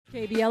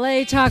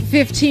KBLA Talk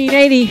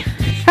 1580.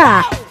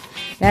 Ha!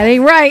 That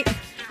ain't right.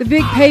 The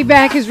big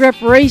payback is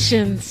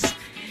reparations.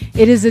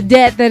 It is a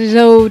debt that is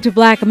owed to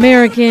Black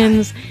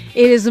Americans.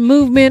 It is a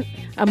movement,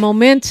 a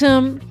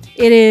momentum.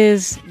 It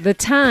is the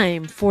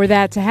time for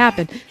that to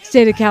happen.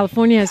 State of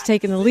California has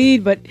taken the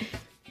lead, but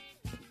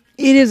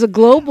it is a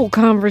global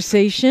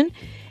conversation.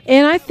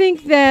 And I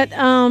think that,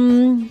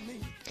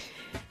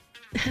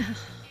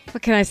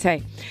 what can I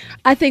say?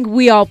 I think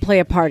we all play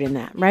a part in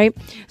that, right?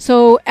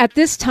 So at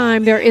this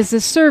time, there is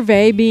a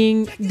survey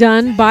being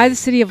done by the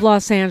City of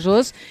Los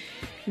Angeles,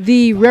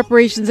 the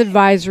Reparations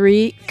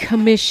Advisory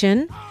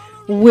Commission,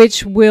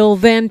 which will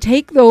then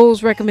take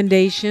those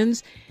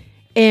recommendations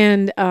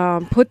and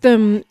put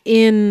them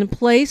in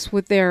place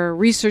with their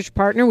research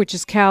partner, which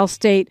is Cal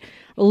State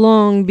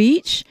Long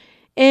Beach,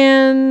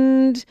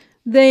 and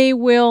they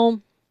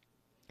will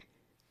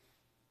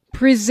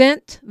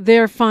present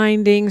their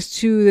findings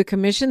to the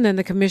commission. Then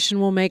the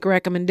commission will make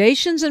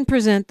recommendations and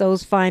present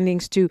those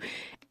findings to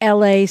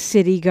LA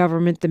city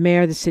government, the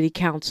mayor, the city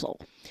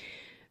council.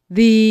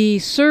 The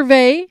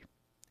survey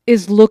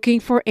is looking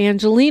for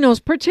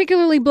Angelenos,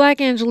 particularly Black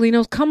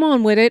Angelenos. Come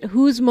on with it.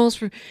 Who's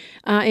most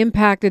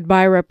impacted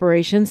by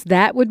reparations?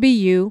 That would be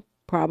you,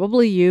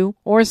 probably you,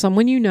 or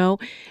someone you know.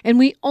 And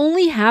we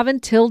only have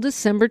until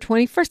December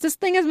 21st. This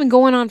thing has been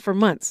going on for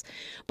months,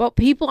 but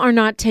people are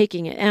not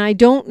taking it. And I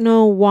don't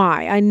know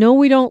why. I know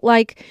we don't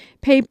like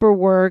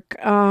paperwork.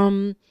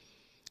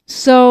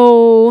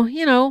 So,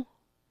 you know,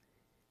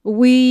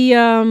 we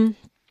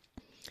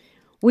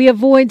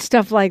avoid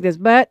stuff like this.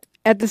 But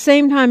at the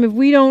same time, if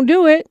we don't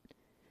do it,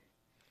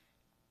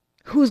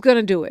 who's going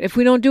to do it? If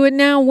we don't do it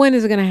now, when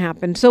is it going to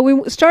happen? So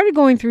we started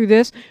going through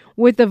this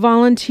with the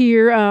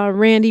volunteer,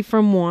 Randy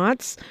from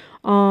Watts,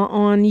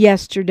 on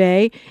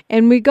yesterday.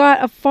 And we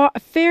got a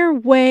fair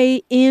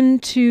way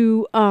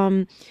into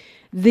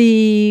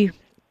the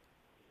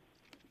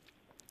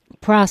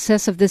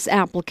process of this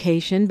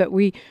application, but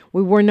we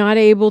were not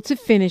able to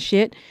finish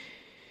it.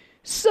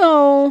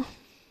 So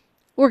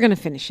we're going to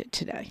finish it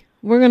today.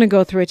 We're going to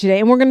go through it today,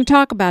 and we're going to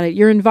talk about it.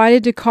 You're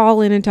invited to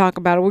call in and talk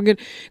about it. We're going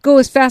to go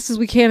as fast as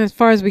we can, as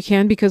far as we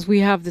can, because we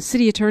have the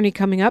city attorney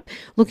coming up.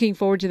 Looking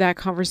forward to that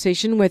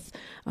conversation with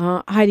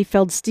Heidi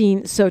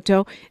Feldstein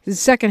Soto, the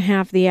second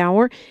half of the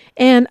hour.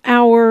 And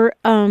our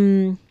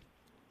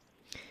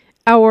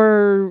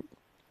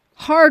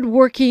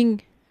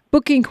hard-working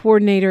booking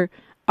coordinator,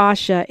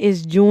 Asha,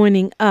 is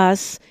joining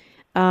us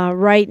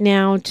right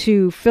now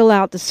to fill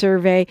out the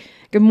survey.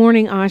 Good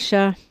morning,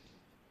 Asha.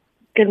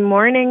 Good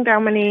morning,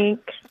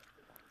 Dominique.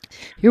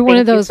 You're one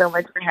of those. Thank you so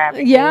much for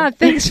having me. Yeah,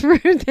 thanks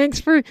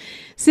for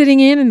sitting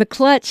in the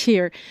clutch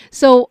here.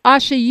 So,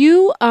 Asha,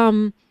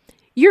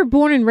 you're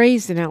born and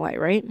raised in LA,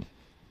 right?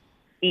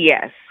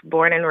 Yes,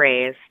 born and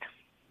raised.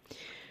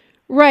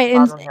 Right,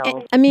 and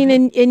I mean,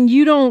 and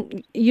you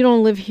don't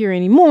live here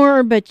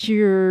anymore, but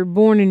you're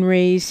born and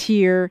raised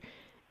here,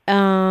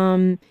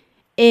 and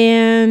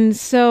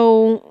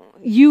so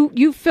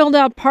you filled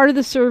out part of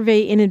the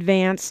survey in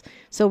advance,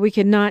 so we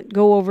could not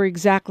go over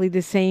exactly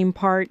the same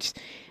parts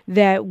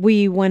that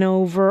we went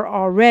over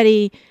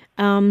already.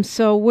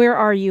 So where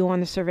are you on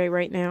the survey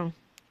right now?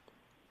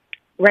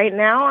 Right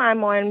now,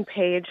 I'm on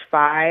page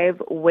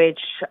 5, which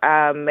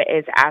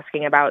is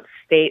asking about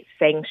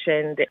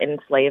state-sanctioned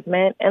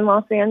enslavement in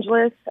Los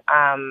Angeles,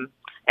 and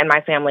my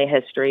family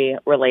history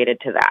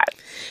related to that.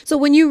 So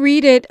when you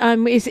read it,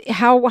 is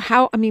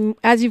how I mean,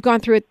 as you've gone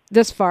through it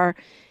this far,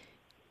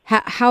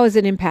 how has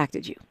it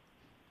impacted you?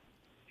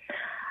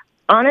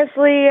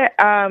 Honestly,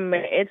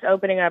 it's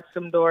opening up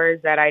some doors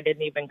that I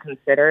didn't even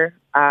consider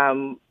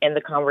in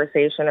the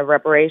conversation of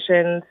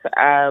reparations.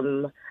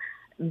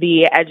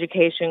 The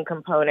education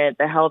component,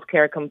 the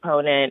healthcare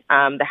component,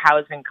 the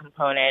housing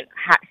component,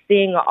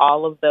 seeing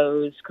all of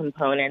those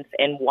components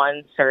in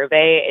one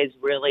survey is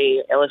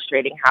really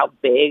illustrating how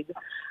big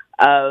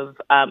of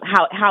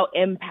how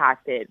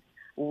impacted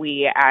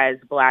we as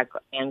Black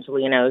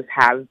Angelenos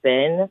have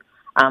been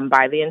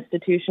by the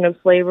institution of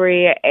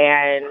slavery,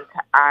 and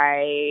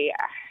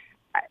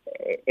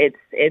it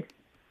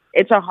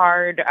is a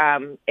hard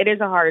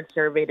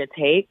survey to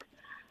take,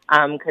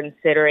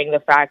 considering the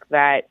fact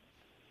that,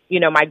 you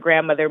know, my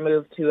grandmother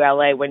moved to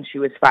LA when she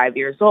was 5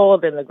 years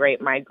old in the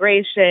Great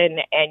Migration,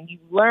 and you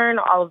learn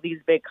all of these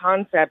big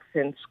concepts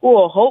in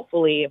school,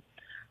 hopefully,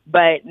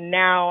 but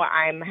now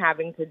I'm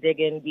having to dig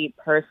in deep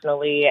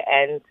personally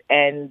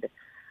and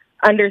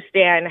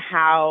understand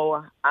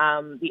how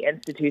the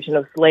institution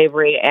of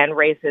slavery and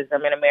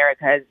racism in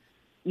America has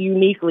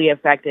uniquely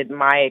affected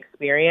my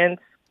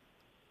experience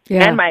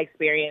and my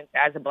experience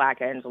as a Black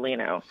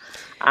Angeleno.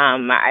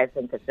 I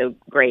think it's a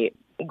great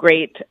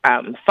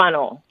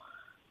funnel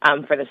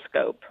for the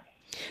scope.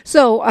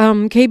 So,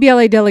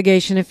 KBLA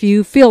delegation, if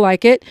you feel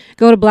like it,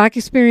 go to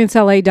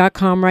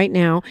blackexperiencela.com right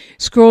now,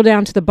 scroll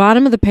down to the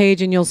bottom of the page,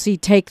 and you'll see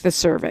Take the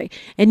Survey.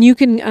 And you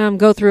can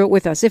go through it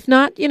with us. If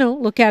not, you know,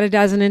 look at it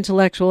as an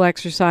intellectual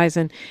exercise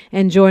and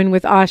join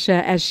with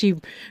Asha as she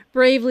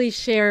bravely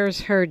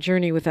shares her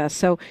journey with us.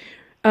 So,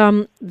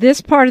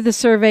 This part of the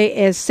survey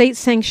is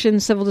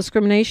state-sanctioned civil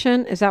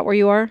discrimination. Is that where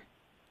you are?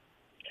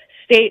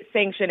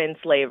 State-sanctioned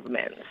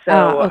enslavement.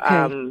 So,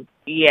 Okay.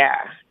 yeah.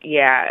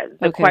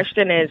 The Okay.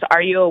 question is,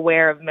 are you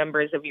aware of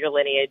members of your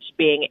lineage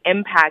being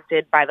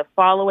impacted by the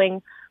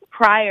following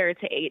prior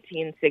to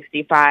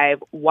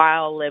 1865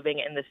 while living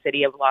in the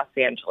city of Los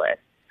Angeles?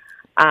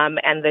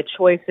 And the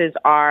choices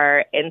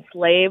are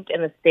enslaved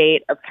in the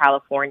state of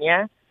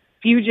California,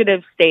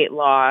 fugitive state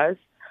laws,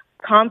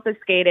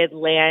 confiscated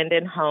land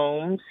and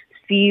homes,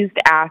 seized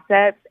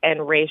assets,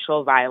 and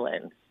racial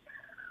violence.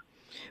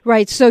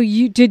 Right. So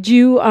did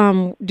you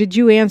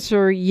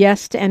answer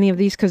yes to any of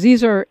these? Because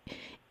these are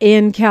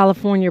in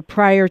California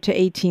prior to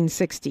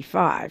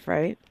 1865,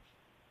 right?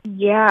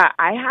 Yeah,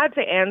 I had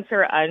to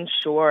answer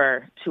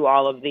unsure to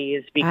all of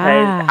these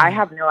because I Ah.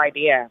 have no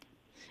idea.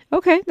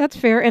 Okay, that's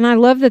fair. And I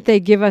love that they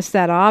give us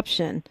that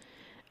option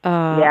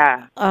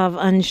Yeah. of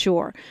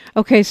unsure.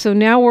 Okay, so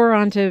now we're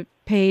on to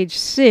page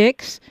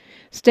 6,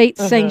 Mhm.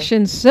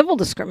 state-sanctioned civil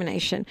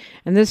discrimination.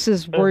 And this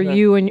is where Mhm.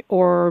 you and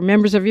or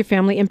members of your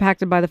family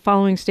impacted by the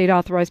following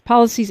state-authorized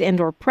policies and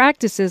or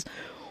practices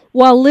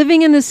while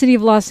living in the city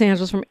of Los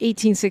Angeles from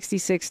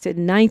 1866 to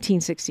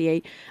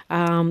 1968.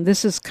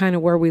 This is kind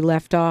of where we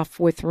left off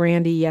with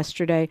Randy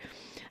yesterday.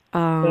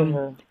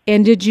 Mhm.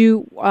 And did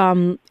you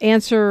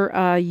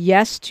answer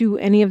yes to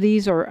any of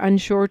these or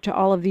unsure to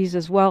all of these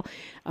as well?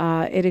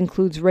 It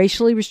includes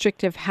racially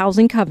restrictive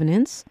housing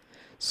covenants,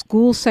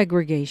 school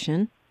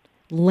segregation,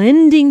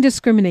 lending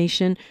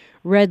discrimination,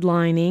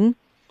 redlining,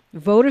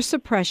 voter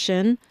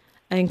suppression,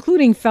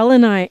 including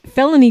felony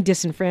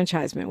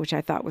disenfranchisement, which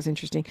I thought was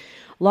interesting,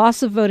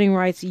 loss of voting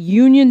rights,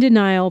 union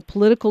denial,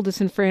 political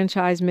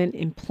disenfranchisement,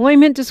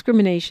 employment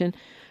discrimination,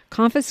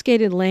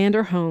 confiscated land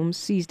or homes,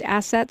 seized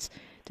assets,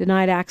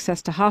 denied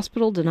access to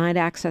hospital, denied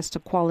access to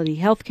quality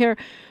health care,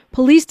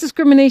 police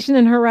discrimination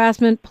and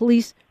harassment,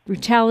 police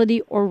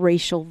brutality, or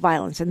racial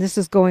violence. And this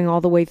is going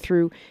all the way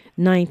through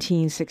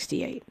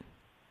 1968.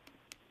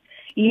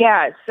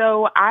 Yeah,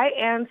 so I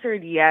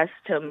answered yes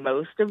to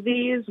most of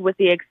these, with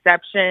the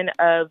exception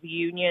of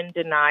union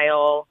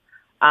denial,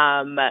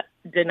 um,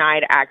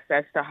 denied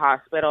access to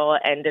hospital,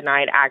 and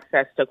denied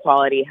access to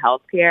quality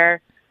health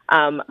care.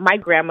 My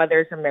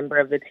grandmother's a member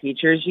of the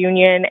teachers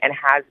union and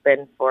has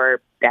been for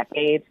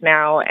decades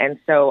now, and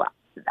so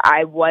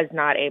I was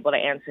not able to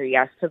answer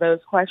yes to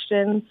those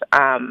questions.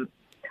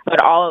 But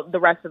all of the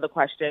rest of the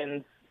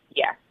questions,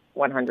 yes,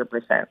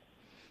 100%.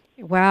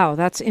 Wow,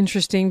 that's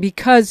interesting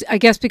because I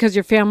guess because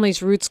your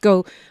family's roots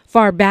go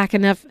far back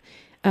enough,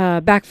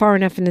 back far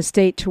enough in the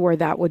state to where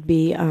that would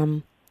be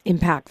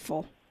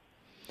impactful.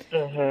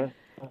 Hmm.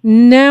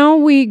 Now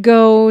we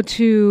go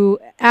to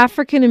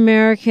African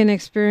American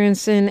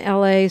experience in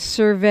LA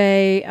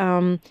survey,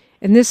 and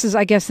this is,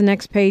 I guess, the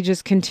next page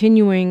is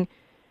continuing.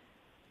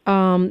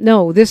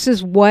 No, this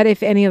is what,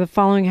 if any, of the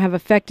following have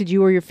affected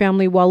you or your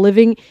family while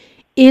living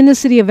in the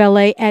city of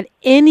LA at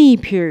any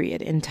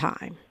period in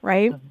time,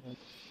 right?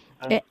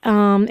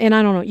 And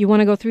I don't know. You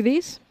want to go through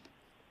these?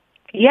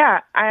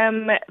 Yeah.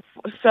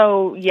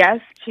 So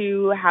yes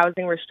to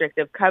housing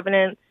restrictive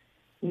covenants,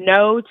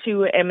 no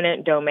to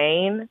eminent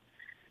domain,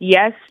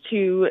 yes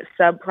to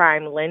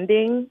subprime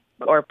lending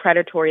or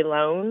predatory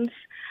loans,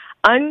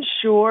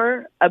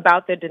 unsure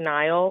about the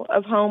denial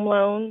of home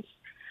loans,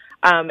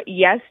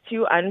 yes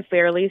to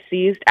unfairly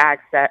seized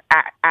assets,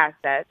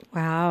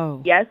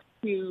 Wow. yes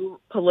to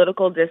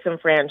political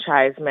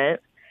disenfranchisement,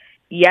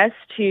 yes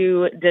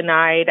to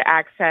denied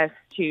access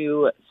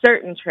to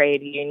certain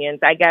trade unions.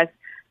 I guess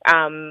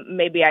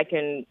maybe I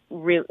can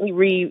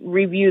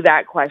review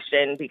that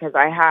question because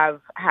I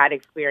have had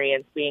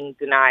experience being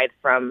denied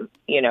from,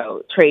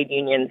 trade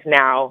unions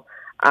now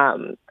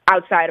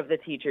outside of the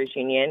teachers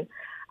union.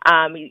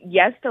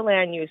 Yes to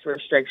land use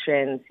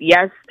restrictions,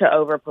 yes to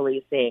over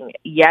policing,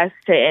 yes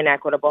to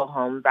inequitable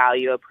home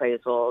value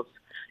appraisals,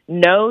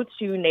 no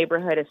to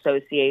neighborhood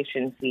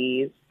association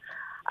fees,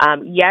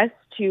 yes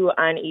to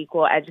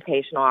unequal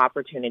educational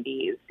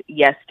opportunities,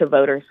 yes to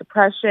voter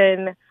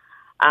suppression,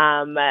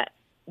 um,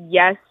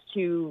 yes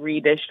to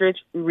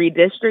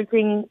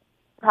redistricting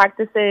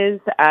practices,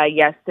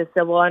 yes to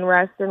civil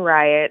unrest and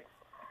riots,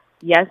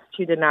 yes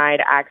to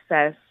denied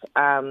access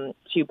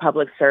to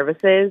public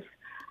services.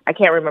 I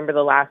can't remember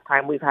the last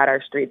time we've had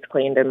our streets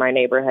cleaned in my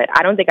neighborhood.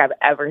 I don't think I've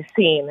ever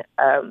seen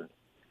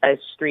a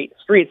street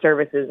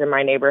services in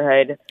my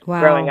neighborhood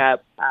growing Wow.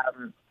 up.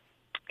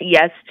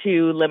 Yes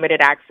to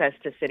limited access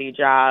to city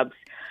jobs.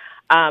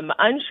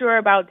 Unsure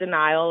about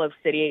denial of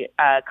city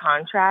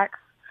contracts.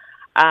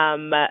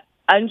 Um,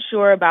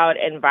 Unsure about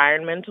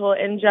environmental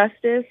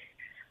injustice.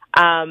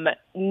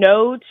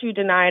 No to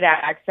denied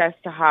access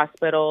to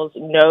hospitals.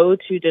 No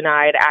to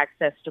denied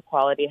access to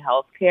quality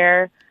health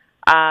care.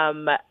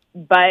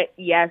 But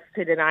yes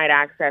to denied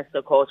access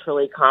to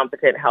culturally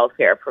competent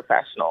healthcare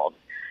professionals.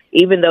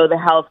 Even though the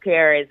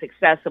healthcare is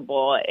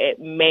accessible, it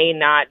may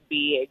not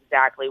be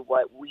exactly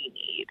what we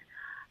need.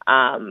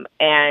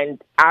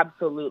 And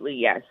absolutely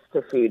yes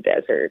to food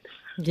deserts.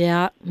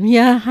 Yeah,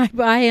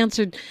 I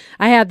answered.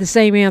 I had the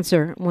same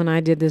answer when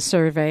I did this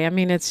survey. I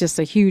mean, it's just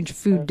a huge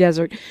food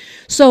desert.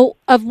 So,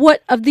 of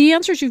the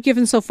answers you've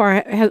given so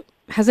far,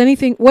 has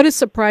anything? What has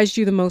surprised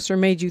you the most or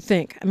made you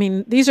think? I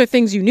mean, these are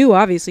things you knew,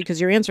 obviously,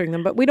 because you're answering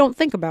them, but we don't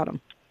think about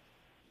them.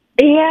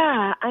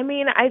 Yeah, I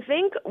mean, I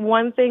think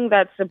one thing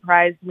that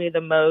surprised me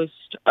the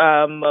most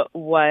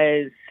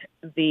was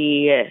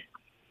the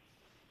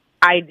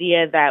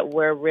idea that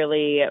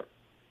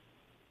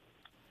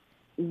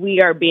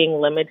we are being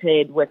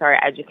limited with our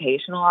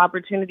educational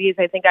opportunities.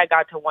 I think I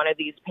got to one of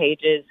these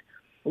pages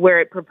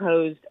where it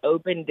proposed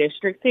open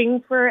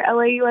districting for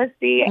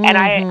LAUSD, and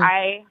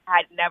I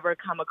had never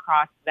come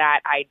across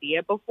that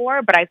idea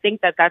before, but I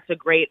think that that's a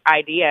great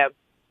idea,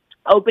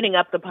 opening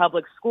up the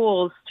public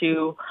schools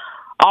to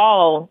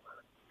all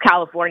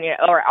California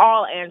or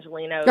all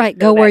Angelenos. Right,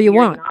 go where you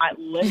want. Not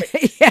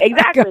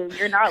exactly.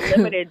 You're not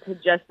limited to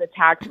just the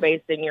tax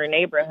base in your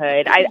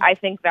neighborhood. I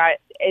think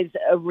that is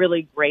a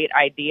really great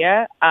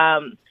idea.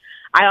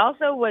 I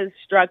also was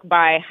struck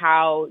by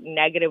how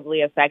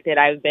negatively affected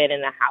I've been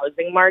in the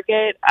housing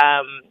market.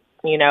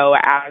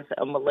 As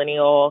a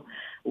millennial,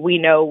 we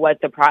know what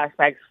the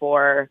prospects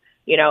for,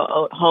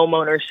 home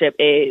ownership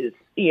is,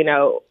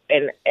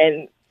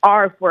 and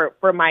are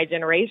for my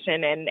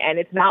generation, and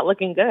it's not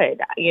looking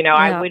good. Yeah.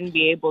 I wouldn't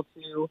be able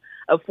to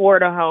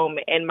afford a home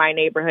in my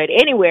neighborhood,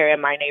 anywhere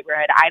in my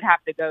neighborhood. I'd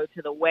have to go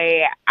to the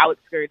way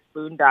outskirts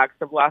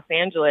boondocks of Los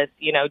Angeles,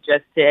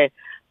 just to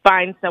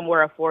find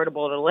somewhere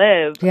affordable to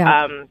live.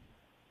 Yeah.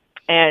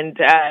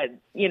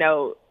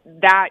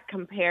 That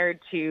compared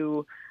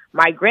to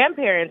my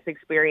grandparents'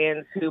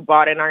 experience, who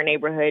bought in our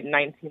neighborhood in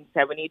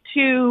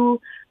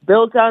 1972,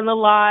 built on the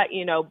lot,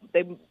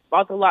 they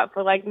bought the lot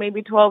for like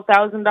maybe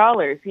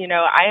 $12,000.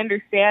 I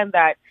understand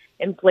that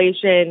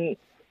inflation,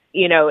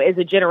 is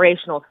a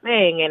generational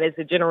thing and is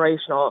a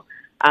generational,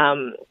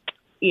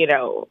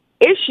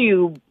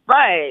 issue,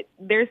 but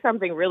there's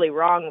something really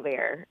wrong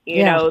there.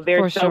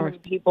 There's so many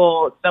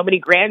people, so many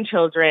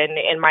grandchildren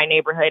in my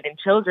neighborhood, and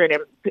children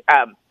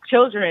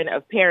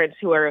of parents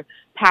who are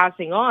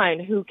passing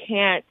on, who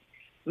can't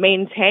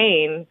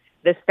maintain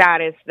the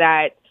status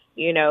that,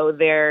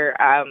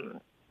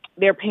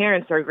 their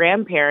parents or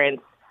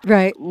grandparents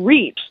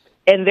reached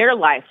in their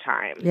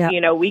lifetime.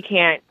 Yeah. We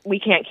can't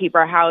keep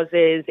our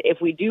houses. If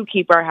we do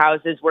keep our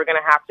houses, we're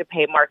going to have to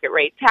pay market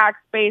rate tax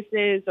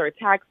bases or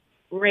tax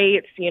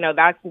rates.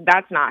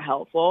 That's not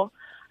helpful.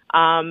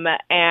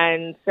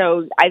 And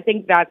so I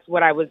think that's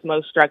what I was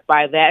most struck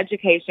by, the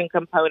education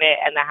component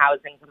and the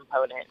housing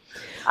component.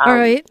 All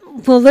right.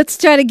 Well, let's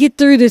try to get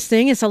through this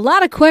thing. It's a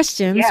lot of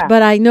questions,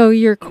 but I know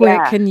you're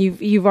quick and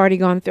you've already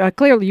gone through,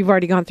 clearly you've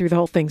already gone through the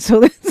whole thing.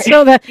 So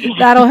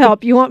that'll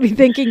help. You won't be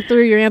thinking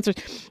through your answers.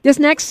 This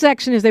next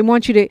section is they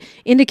want you to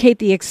indicate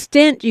the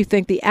extent you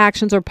think the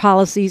actions or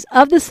policies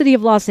of the city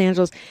of Los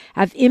Angeles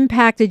have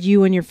impacted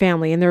you and your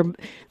family. And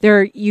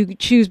you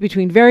choose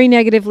between very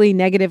negatively,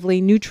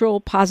 neutral,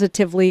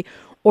 positively,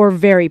 or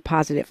very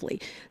positively.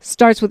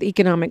 Starts with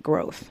economic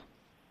growth.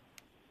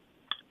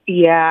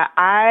 Yeah,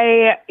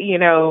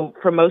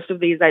 for most of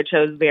these, I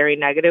chose very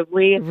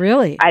negatively.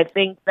 Really? I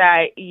think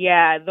that,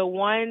 the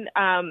one,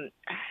 and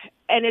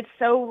it's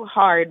so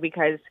hard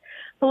because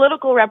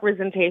political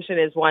representation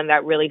is one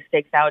that really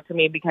sticks out to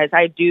me, because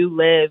I do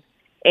live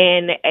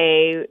in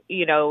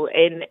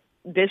in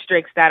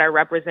districts that are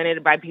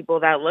represented by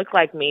people that look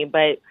like me.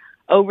 But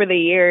over the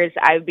years,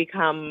 I've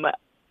become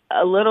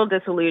a little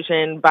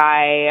disillusioned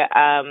by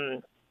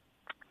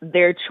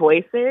their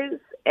choices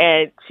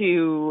and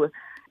to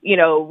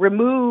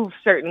remove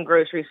certain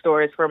grocery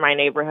stores for my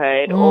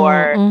neighborhood,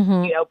 or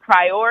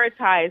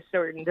prioritize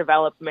certain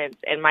developments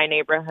in my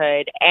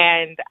neighborhood.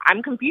 And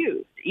I'm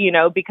confused,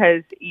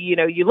 because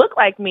you look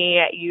like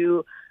me,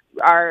 you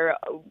are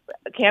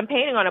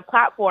campaigning on a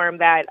platform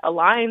that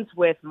aligns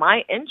with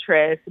my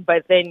interests,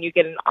 but then you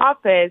get in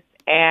office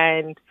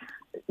and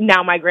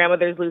now my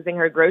grandmother's losing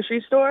her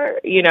grocery store.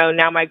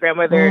 Now my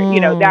grandmother,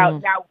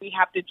 now we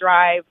have to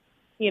drive,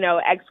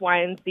 X, Y,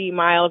 and Z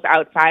miles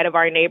outside of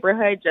our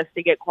neighborhood just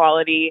to get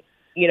quality,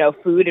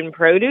 food and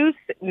produce.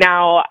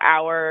 Now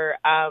our,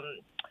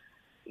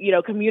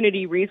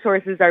 community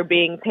resources are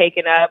being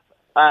taken up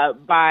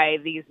by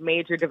these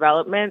major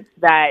developments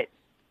that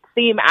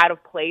seem out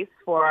of place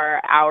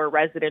for our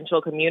residential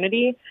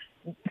community.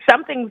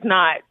 Something's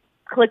not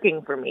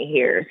clicking for me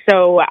here.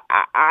 So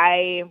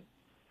I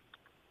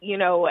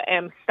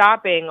am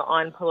stopping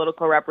on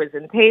political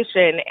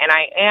representation, and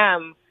I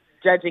am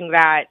judging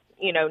that,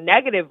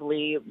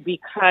 negatively,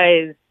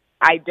 because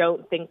I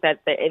don't think that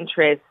the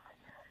interests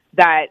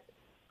that,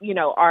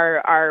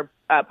 our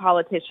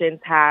politicians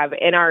have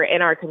in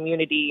our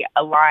community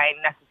align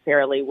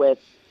necessarily with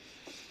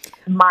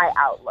my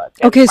outlook.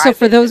 Okay, so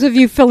for those of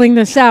you filling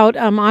this out,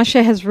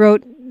 Asha has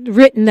wrote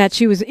written that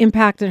she was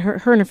impacted,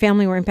 her and her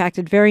family were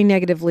impacted very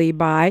negatively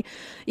by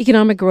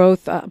economic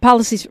growth,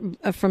 policies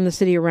from the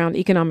city around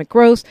economic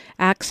growth,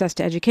 access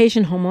to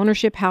education, home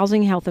ownership,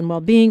 housing, health and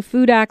well-being,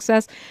 food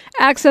access,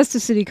 access to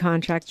city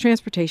contracts,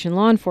 transportation,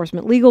 law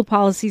enforcement, legal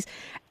policies,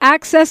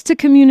 access to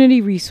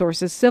community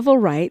resources, civil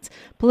rights,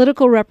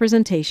 political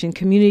representation,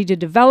 community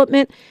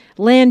development,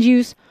 land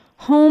use,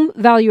 home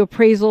value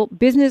appraisal,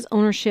 business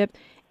ownership,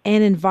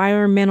 and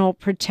environmental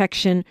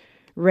protection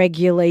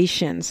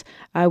regulations.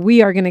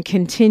 We are going to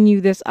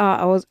continue this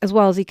as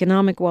well as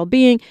economic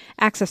well-being,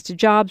 access to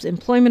jobs,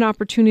 employment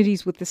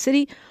opportunities with the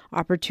city,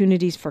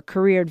 opportunities for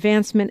career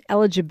advancement,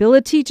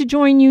 eligibility to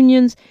join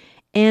unions,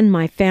 and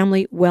my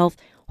family wealth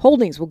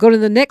holdings. We'll go to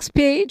the next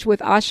page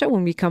with Asha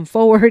when we come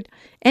forward,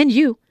 and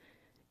you.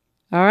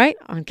 All right,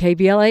 on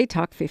KBLA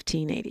Talk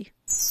 1580.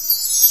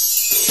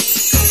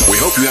 We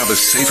hope you have a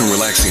safe and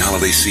relaxing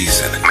holiday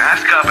season.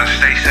 Mask up and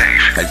stay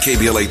safe. At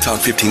KBLA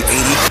Talk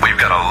 1580, we've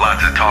got a lot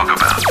to talk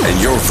about.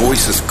 And your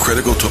voice is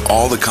critical to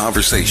all the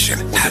conversation.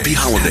 Happy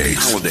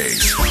holidays.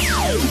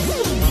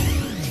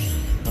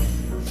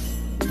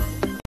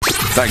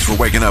 Thanks for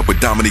waking up with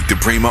Dominique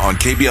DePrima on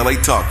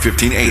KBLA Talk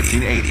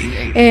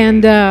 1580.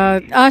 And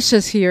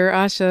Asha's here.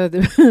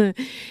 Asha,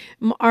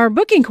 our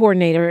booking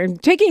coordinator,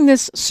 and taking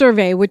this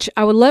survey, which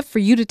I would love for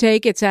you to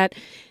take. It's at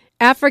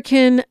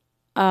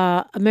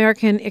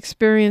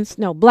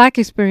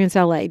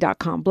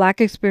blackexperienceLA.com,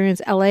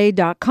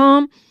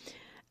 blackexperienceLA.com.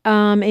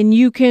 And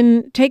you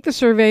can take the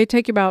survey,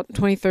 take about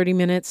 20, 30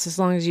 minutes, as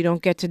long as you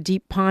don't get to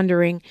deep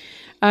pondering.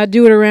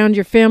 Do it around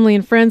your family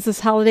and friends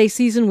this holiday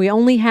season. We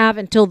only have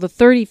until the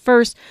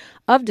 31st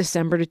of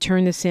December to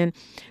turn this in.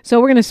 So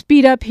we're going to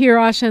speed up here,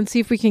 Asha, and see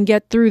if we can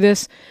get through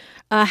this.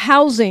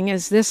 Housing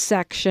is this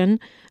section.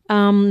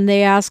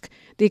 They ask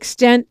the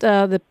extent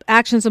the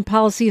actions and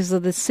policies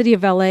of the city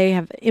of LA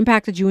have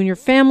impacted you and your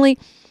family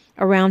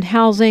around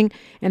housing.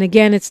 And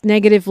again, it's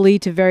negatively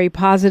to very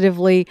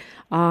positively,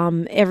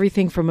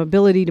 everything from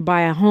ability to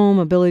buy a home,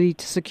 ability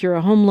to secure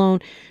a home loan,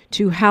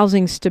 to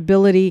housing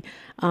stability.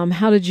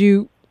 How did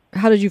you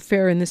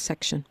fare in this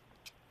section?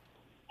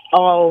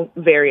 All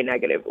very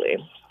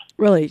negatively.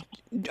 Really?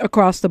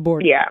 Across the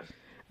board? Yeah.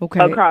 Okay.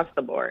 Across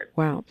the board.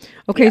 Wow.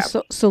 Okay,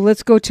 Yeah. so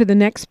let's go to the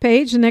next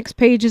page. The next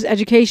page is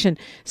education.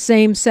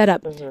 Same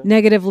setup.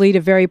 Negatively to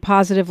very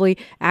positively,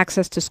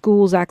 access to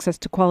schools, access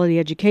to quality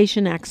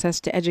education, access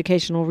to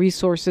educational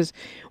resources.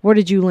 Where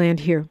did you land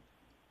here?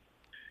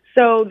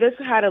 So this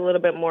had a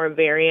little bit more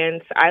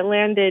variance. I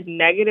landed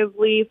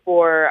negatively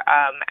for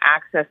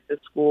access to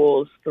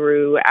schools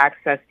through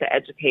access to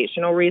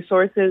educational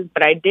resources,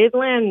 but I did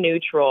land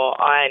neutral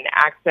on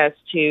access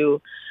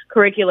to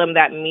curriculum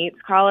that meets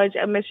college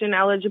admission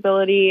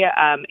eligibility,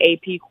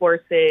 AP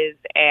courses,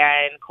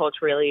 and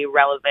culturally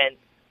relevant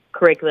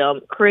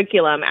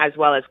curriculum, as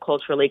well as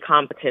culturally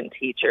competent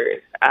teachers.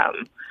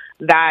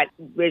 That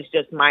is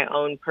just my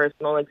own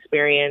personal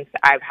experience.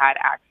 I've had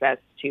access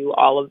to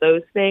all of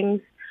those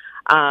things.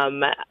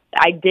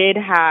 I did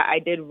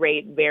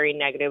rate very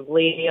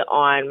negatively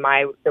on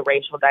the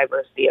racial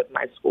diversity of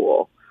my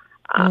school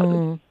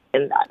in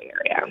that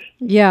area.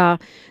 Yeah.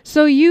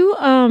 So you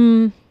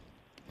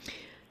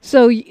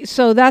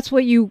So that's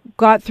what you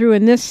got through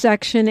in this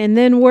section. And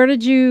then where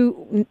did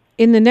you,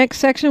 in the next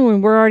section,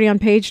 when we're already on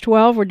page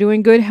 12, we're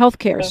doing good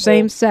healthcare,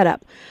 same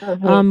setup.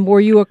 Were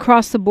you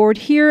across the board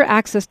here?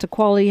 Access to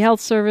quality health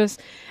service,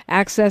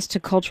 access to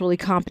culturally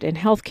competent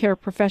healthcare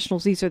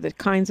professionals. These are the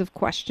kinds of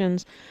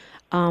questions.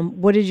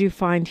 What did you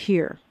find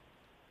here?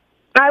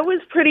 I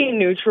was pretty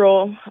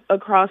neutral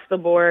across the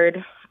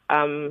board.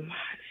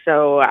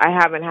 So I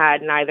haven't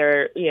had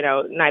neither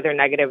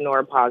negative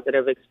nor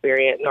positive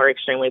experience, nor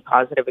extremely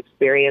positive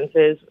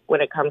experiences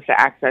when it comes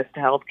to access to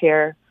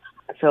healthcare.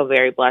 I feel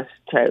very blessed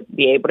to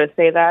be able to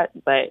say that,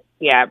 but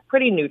yeah,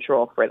 pretty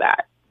neutral for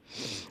that.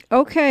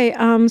 Okay,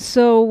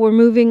 so we're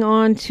moving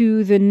on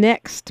to the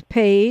next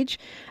page,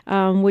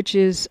 which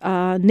is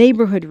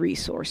neighborhood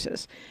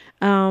resources,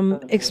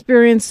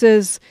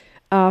 experiences,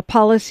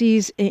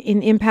 policies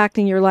in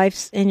impacting your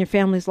life and your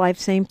family's life.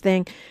 Same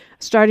thing.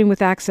 Starting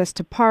with access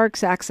to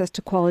parks, access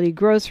to quality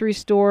grocery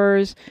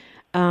stores,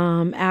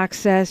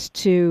 access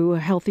to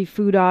healthy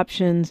food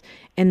options,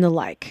 and the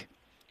like.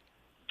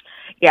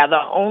 Yeah,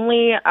 the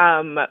only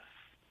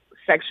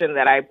section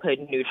that I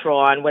put neutral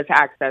on was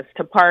access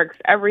to parks.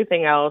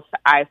 Everything else,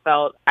 I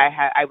felt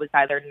I was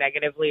either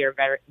negatively or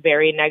very,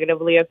 very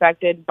negatively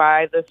affected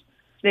by the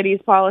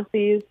city's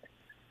policies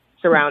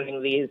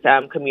surrounding these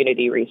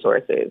community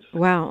resources.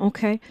 Wow,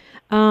 okay.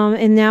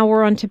 And now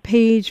we're on to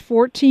page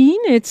 14.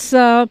 It's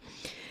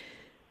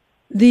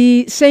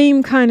the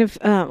same kind of,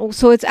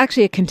 so it's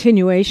actually a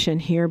continuation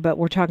here, but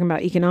we're talking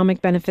about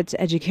economic benefits,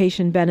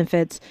 education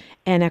benefits,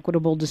 and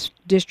equitable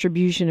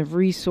distribution of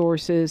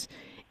resources,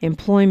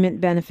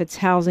 employment benefits,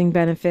 housing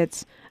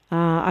benefits.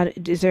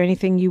 Is there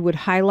anything you would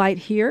highlight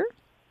here?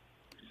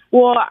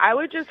 Well, I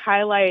would just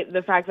highlight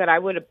the fact that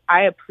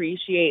I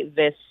appreciate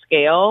this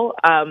scale,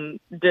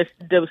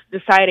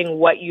 deciding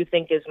what you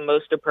think is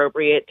most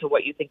appropriate to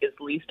what you think is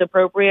least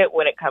appropriate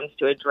when it comes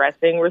to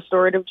addressing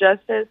restorative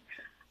justice.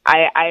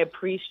 I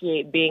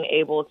appreciate being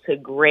able to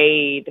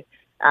grade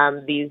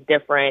these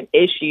different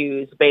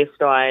issues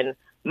based on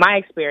my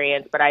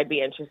experience, but I'd be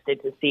interested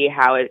to see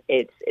how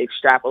it's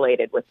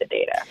extrapolated with the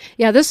data.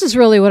 Yeah, this is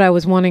really what I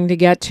was wanting to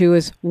get to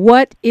is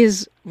what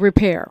is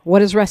repair? What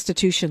does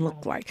restitution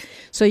look like?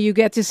 So you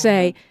get to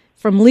say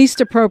from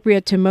least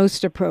appropriate to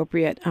most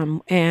appropriate,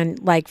 and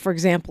like, for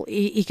example,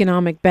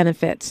 economic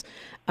benefits.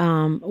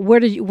 Where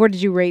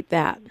did you rate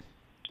that?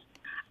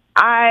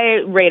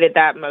 I rated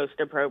that most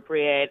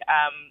appropriate.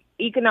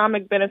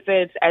 Economic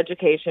benefits,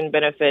 education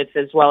benefits,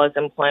 as well as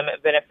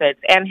employment benefits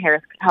and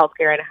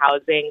healthcare and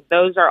housing,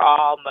 those are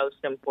all most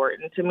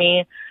important to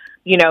me.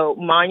 You know,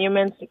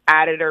 monuments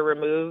added or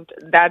removed,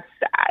 that's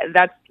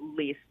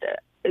least,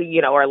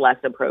 or less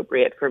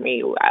appropriate for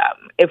me.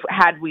 If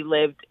had we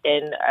lived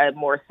in a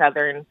more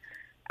southern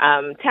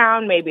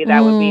town, maybe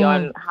that would be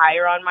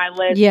higher on my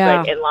list.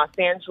 Yeah. But in Los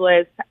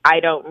Angeles,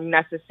 I don't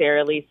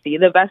necessarily see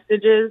the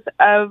vestiges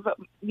of,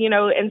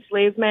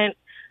 enslavement.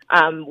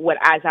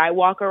 As I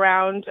walk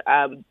around,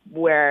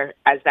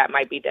 whereas that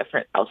might be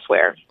different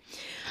elsewhere.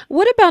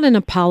 What about an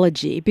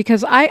apology?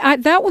 Because I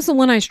that was the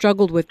one I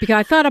struggled with, because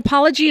I thought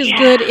apology is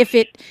good if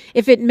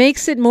it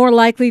makes it more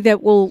likely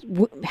that we'll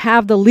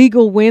have the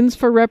legal wins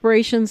for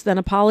reparations than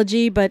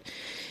apology. But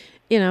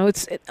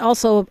it's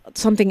also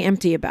something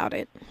empty about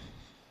it.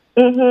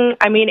 Mm-hmm.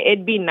 I mean,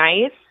 it'd be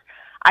nice.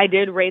 I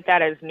did rate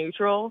that as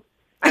neutral.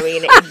 I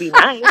mean, it'd be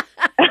nice,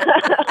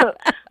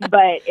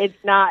 but it's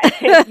not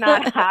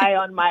high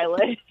on my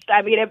list.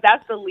 I mean, if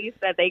that's the least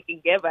that they can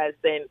give us,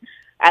 then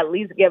at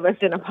least give us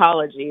an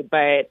apology.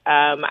 But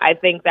I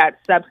think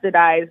that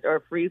subsidized or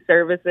free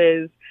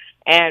services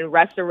and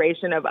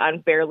restoration of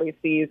unfairly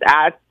seized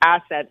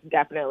assets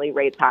definitely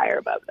rates higher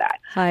above that.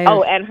 Higher.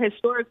 Oh, and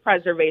historic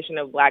preservation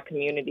of Black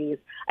communities.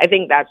 I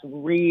think that's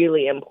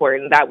really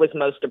important. That was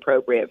most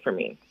appropriate for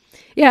me.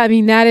 Yeah, I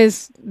mean that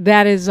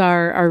is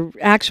our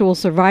actual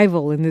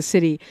survival in the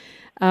city,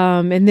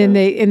 and then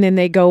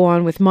they go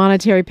on with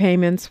monetary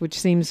payments, which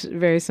seems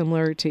very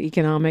similar to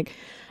economic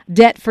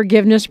debt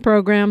forgiveness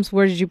programs.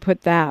 Where did you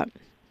put that?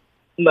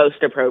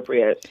 Most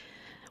appropriate.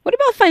 What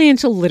about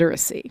financial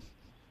literacy?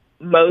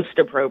 Most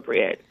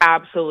appropriate.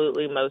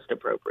 Absolutely most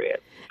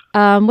appropriate.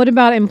 What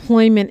about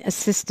employment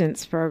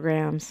assistance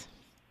programs?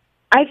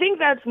 I think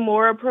that's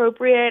more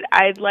appropriate.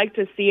 I'd like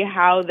to see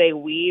how they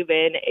weave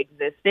in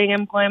existing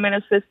employment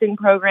assisting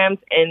programs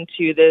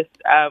into this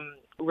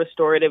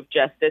restorative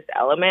justice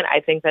element.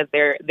 I think that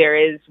there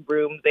is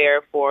room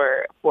there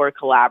for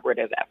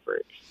collaborative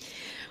efforts.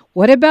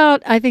 What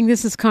about, I think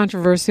this is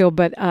controversial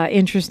but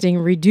interesting,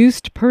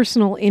 reduced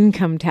personal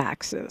income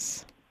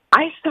taxes?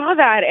 I saw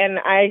that and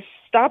I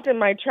stopped in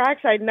my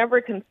tracks. I'd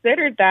never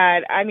considered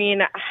that. I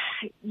mean,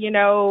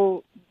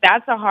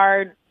 that's a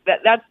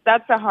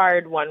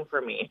hard one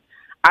for me.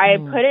 I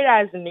put it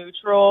as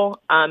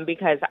neutral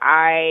because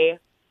I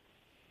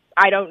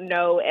don't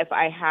know if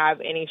I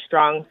have any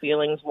strong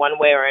feelings one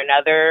way or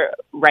another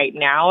right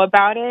now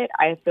about it.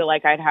 I feel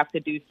like I'd have to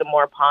do some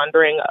more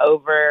pondering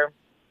over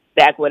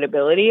the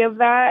equitability of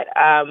that.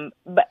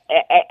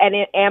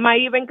 Am I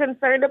even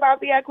concerned about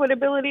the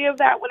equitability of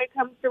that when it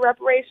comes to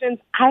reparations?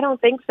 I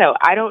don't think so.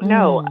 I don't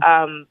know.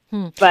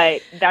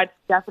 But that's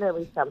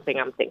definitely something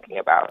I'm thinking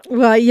about.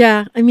 Well,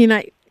 yeah. I mean,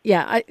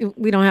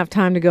 we don't have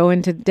time to go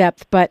into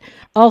depth, but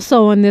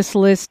also on this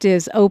list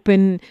is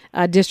open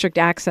district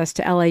access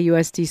to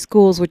LAUSD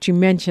schools, which you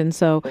mentioned.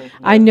 So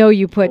I know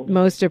you put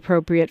most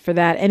appropriate for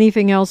that.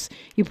 Anything else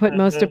you put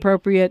most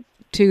appropriate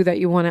to that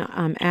you want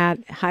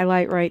to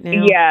highlight right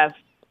now? Yeah,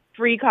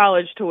 free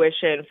college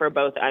tuition for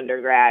both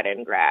undergrad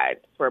and grad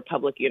for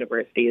public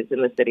universities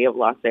in the city of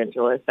Los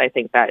Angeles. I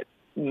think that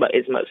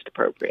is most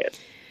appropriate.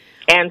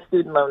 And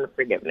student loan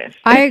forgiveness.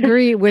 I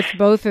agree with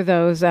both of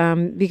those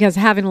because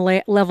having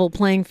a level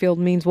playing field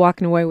means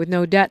walking away with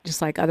no debt,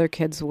 just like other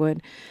kids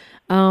would.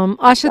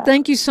 Asha,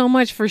 thank you so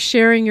much for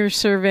sharing your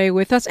survey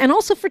with us and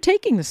also for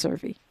taking the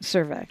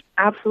survey.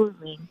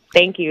 Absolutely.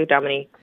 Thank you, Dominique.